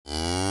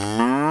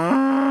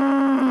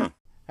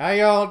How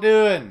y'all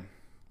doing?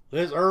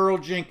 This is Earl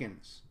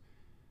Jenkins,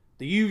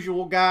 the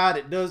usual guy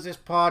that does this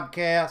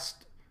podcast.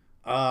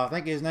 I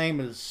think his name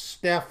is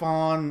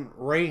Stefan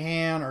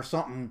Rahan or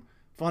something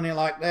funny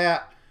like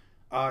that.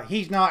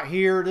 He's not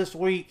here this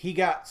week. He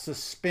got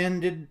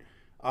suspended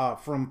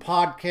from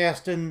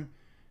podcasting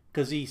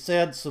because he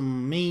said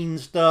some mean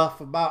stuff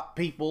about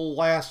people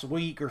last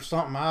week or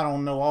something. I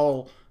don't know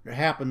all that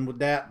happened with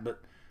that.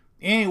 But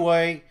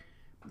anyway,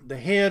 the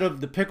head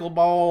of the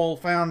Pickleball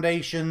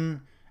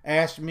Foundation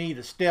asked me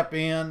to step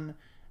in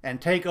and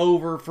take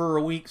over for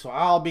a week, so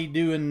I'll be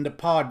doing the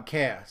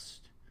podcast.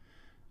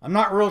 I'm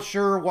not real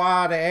sure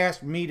why they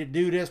asked me to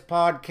do this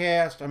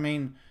podcast. I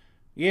mean,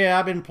 yeah,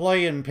 I've been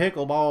playing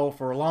pickleball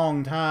for a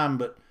long time,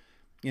 but,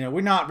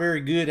 we're not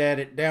very good at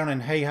it down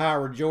in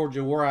Hayhira,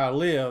 Georgia, where I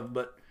live,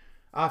 but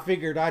I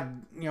figured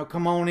I'd,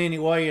 come on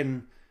anyway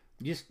and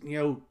just,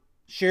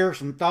 share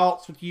some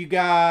thoughts with you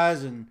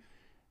guys and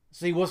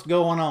see what's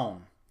going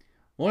on.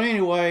 Well,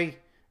 anyway,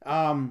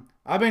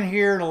 I've been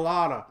hearing a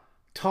lot of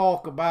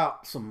talk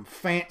about some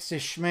fancy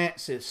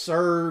schmancy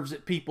serves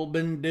that people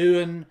been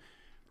doing.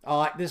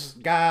 Like this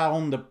guy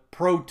on the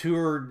Pro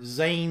Tour,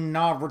 Zane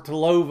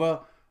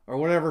Navratilova, or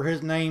whatever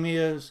his name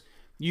is,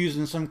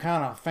 using some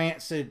kind of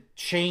fancy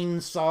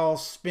chainsaw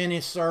spinny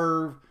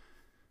serve.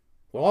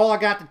 Well, all I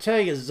got to tell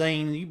you,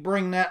 Zane, you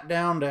bring that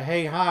down to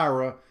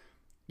Hayhira,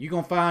 you're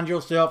going to find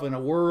yourself in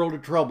a world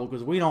of trouble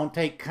because we don't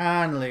take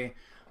kindly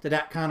to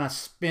that kind of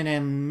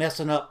spinning,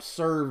 messing up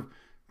serve,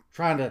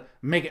 trying to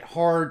make it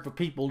hard for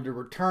people to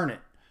return it.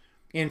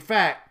 In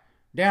fact,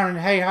 down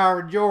in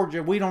Hayhira,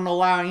 Georgia, we don't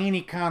allow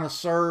any kind of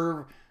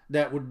serve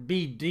that would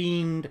be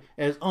deemed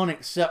as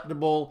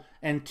unacceptable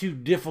and too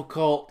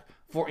difficult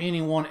for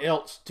anyone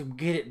else to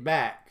get it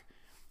back.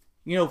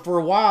 For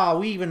a while,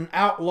 we even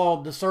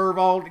outlawed the serve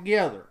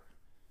altogether.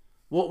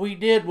 What we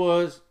did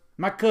was,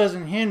 my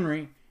cousin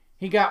Henry,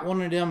 he got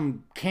one of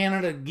them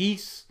Canada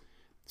geese.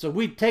 So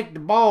we'd take the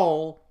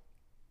ball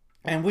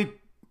and we'd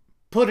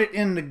put it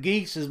in the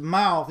geese's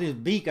mouth, his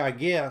beak, I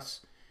guess,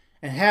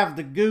 and have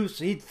the goose,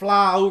 he'd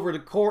fly over the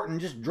court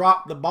and just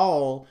drop the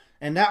ball,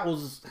 and that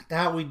was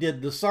how we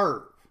did the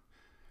serve.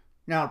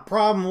 Now, the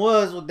problem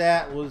with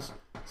that was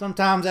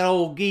sometimes that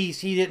old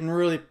geese, he didn't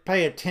really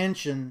pay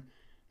attention.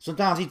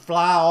 Sometimes he'd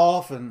fly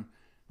off and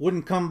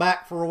wouldn't come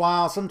back for a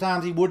while.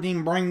 Sometimes he wouldn't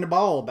even bring the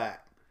ball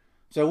back.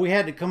 So we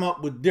had to come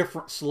up with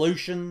different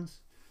solutions.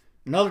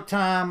 Another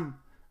time,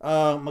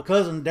 my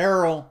cousin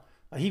Daryl,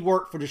 he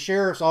worked for the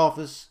sheriff's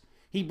office.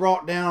 He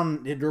brought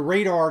down the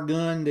radar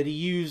gun that he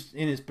used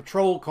in his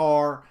patrol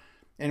car,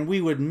 and we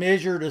would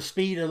measure the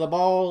speed of the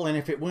ball, and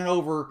if it went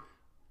over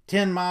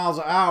 10 miles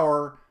an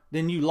hour,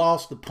 then you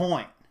lost the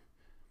point.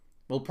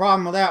 Well, the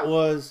problem with that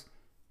was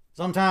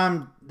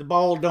sometimes the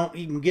ball don't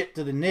even get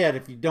to the net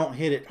if you don't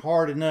hit it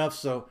hard enough,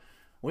 so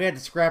we had to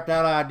scrap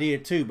that idea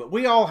too. But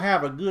we all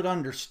have a good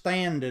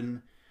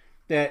understanding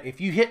that if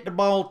you hit the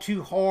ball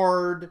too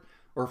hard,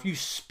 or if you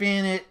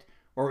spin it,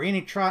 or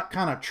any kind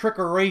of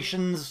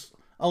trickerations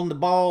on the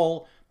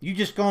ball, you're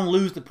just going to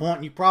lose the point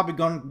and you're probably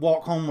going to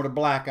walk home with a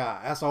black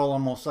eye. That's all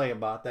I'm going to say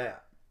about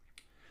that.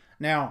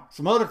 Now,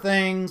 some other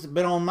things have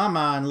been on my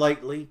mind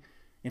lately.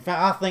 In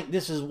fact, I think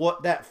this is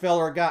what that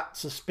feller got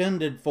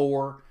suspended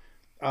for.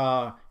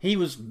 He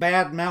was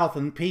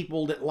bad-mouthing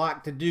people that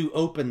like to do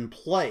open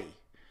play.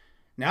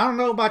 Now, I don't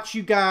know about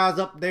you guys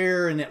up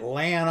there in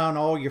Atlanta and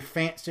all your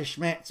fancy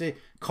schmancy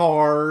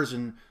cars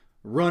and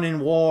running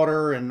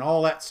water and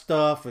all that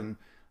stuff and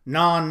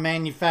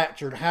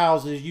non-manufactured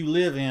houses you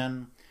live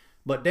in,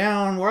 but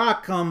down where I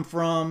come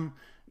from,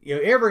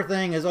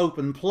 everything is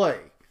open play.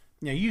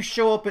 You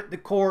show up at the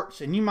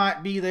courts and you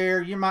might be there.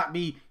 You might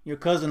be, your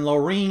cousin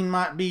Lorene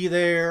might be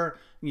there.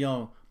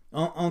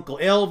 Uncle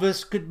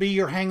Elvis could be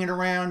here hanging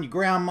around. Your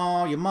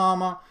grandma, your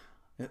mama.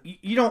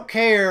 You don't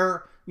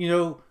care,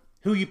 who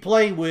you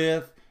play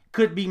with.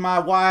 Could be my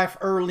wife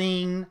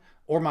Earlene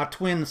or my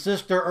twin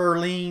sister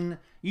Earlene.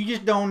 You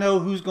just don't know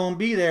who's going to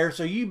be there,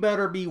 so you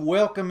better be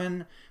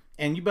welcoming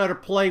and you better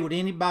play with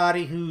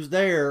anybody who's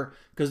there,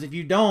 because if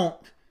you don't,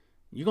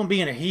 you're going to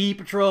be in a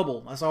heap of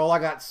trouble. That's all I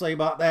got to say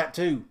about that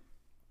too.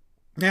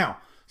 Now,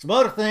 some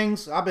other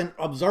things I've been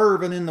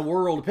observing in the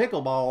world of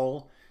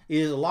pickleball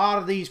is a lot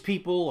of these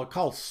people are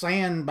called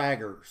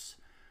sandbaggers.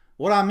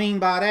 What I mean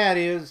by that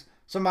is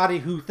somebody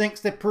who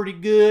thinks they're pretty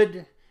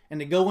good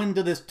and they go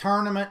into this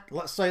tournament,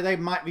 let's say they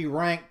might be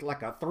ranked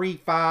like a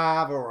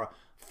 3-5 or a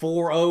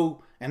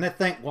 4-0, and they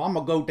think, well, I'm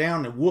going to go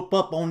down and whoop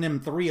up on them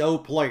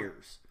 3-0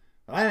 players.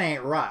 Well, that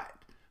ain't right.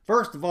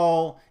 First of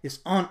all, it's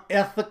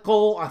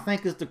unethical, I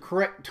think is the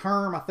correct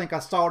term. I think I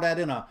saw that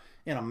in a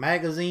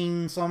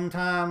magazine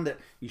sometime, that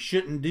you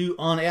shouldn't do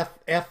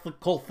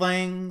unethical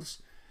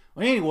things.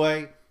 Well,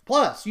 anyway,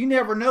 plus, you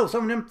never know.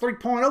 Some of them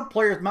 3.0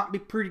 players might be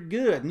pretty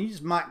good, and you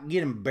just might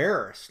get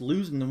embarrassed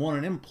losing to one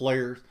of them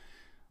players.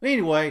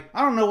 Anyway,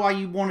 I don't know why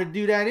you want to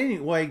do that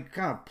anyway.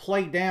 Kind of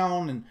play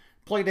down to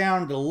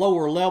the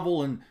lower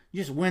level and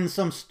just win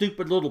some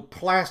stupid little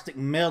plastic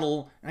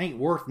medal. It ain't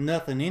worth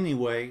nothing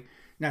anyway.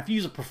 Now, if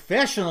you're a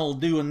professional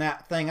doing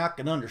that thing, I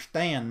can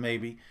understand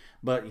maybe.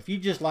 But if you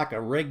just like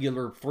a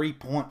regular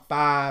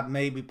 3.5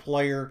 maybe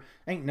player,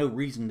 ain't no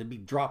reason to be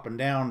dropping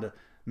down to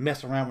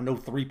mess around with no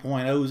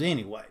 3.0s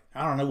anyway.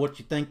 I don't know what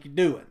you think you're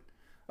doing.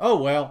 Oh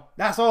well,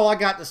 that's all I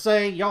got to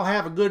say. Y'all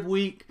have a good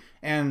week,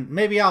 and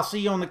maybe I'll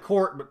see you on the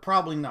court, but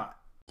probably not.